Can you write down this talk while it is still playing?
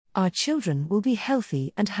Our children will be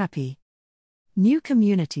healthy and happy. New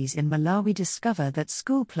communities in Malawi discover that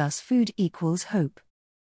school plus food equals hope.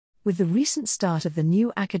 With the recent start of the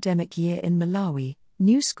new academic year in Malawi,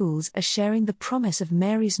 new schools are sharing the promise of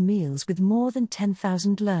Mary's Meals with more than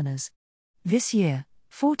 10,000 learners. This year,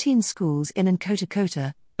 14 schools in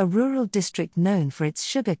Nkhotakota, a rural district known for its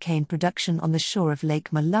sugar cane production on the shore of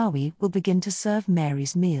Lake Malawi, will begin to serve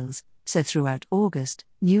Mary's Meals, so throughout August,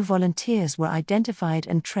 new volunteers were identified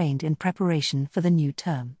and trained in preparation for the new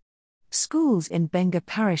term. Schools in Benga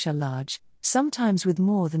Parish are large, sometimes with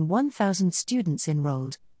more than 1,000 students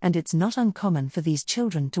enrolled, and it's not uncommon for these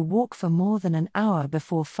children to walk for more than an hour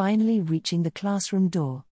before finally reaching the classroom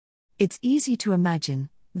door. It's easy to imagine,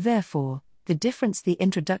 therefore, the difference the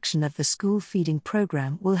introduction of the school feeding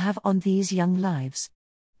program will have on these young lives.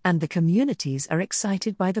 And the communities are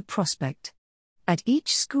excited by the prospect. At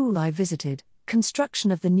each school I visited,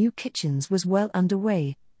 construction of the new kitchens was well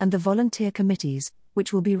underway, and the volunteer committees,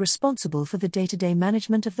 which will be responsible for the day-to-day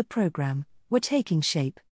management of the program, were taking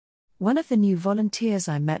shape. One of the new volunteers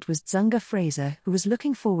I met was Dzunga Fraser, who was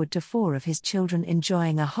looking forward to 4 of his children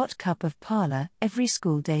enjoying a hot cup of parlour every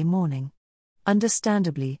school day morning.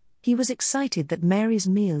 Understandably, he was excited that Mary's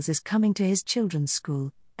Meals is coming to his children's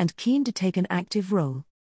school, and keen to take an active role.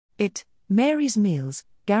 Mary's Meals,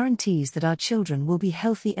 guarantees that our children will be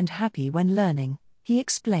healthy and happy when learning, he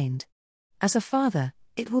explained. As a father,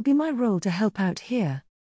 it will be my role to help out here.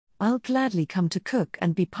 I'll gladly come to cook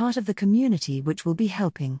and be part of the community which will be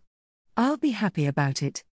helping. I'll be happy about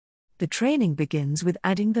it. The training begins with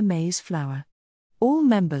adding the maize flour. All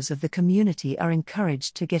members of the community are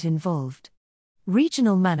encouraged to get involved.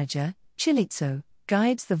 Regional Manager, Chilitso,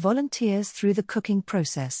 guides the volunteers through the cooking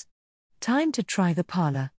process. Time to try the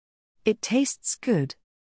parlour. It tastes good.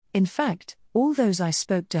 In fact, all those I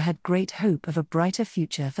spoke to had great hope of a brighter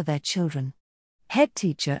future for their children. Head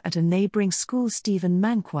teacher at a neighbouring school Stephen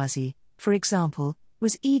Mankwazi, for example,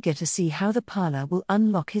 was eager to see how the parlour will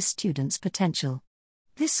unlock his students' potential.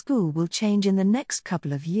 This school will change in the next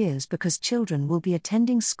couple of years because children will be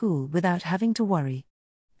attending school without having to worry.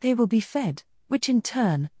 They will be fed, which in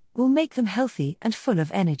turn, will make them healthy and full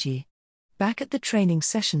of energy. Back at the training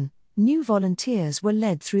session, new volunteers were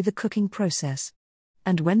led through the cooking process.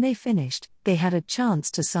 And when they finished, they had a chance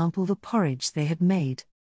to sample the porridge they had made.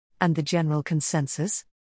 And the general consensus?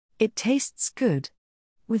 It tastes good.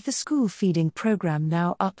 With the school feeding program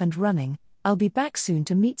now up and running, I'll be back soon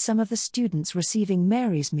to meet some of the students receiving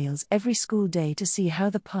Mary's Meals every school day to see how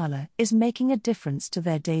the parlour is making a difference to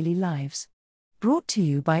their daily lives. Brought to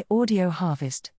you by Audio Harvest.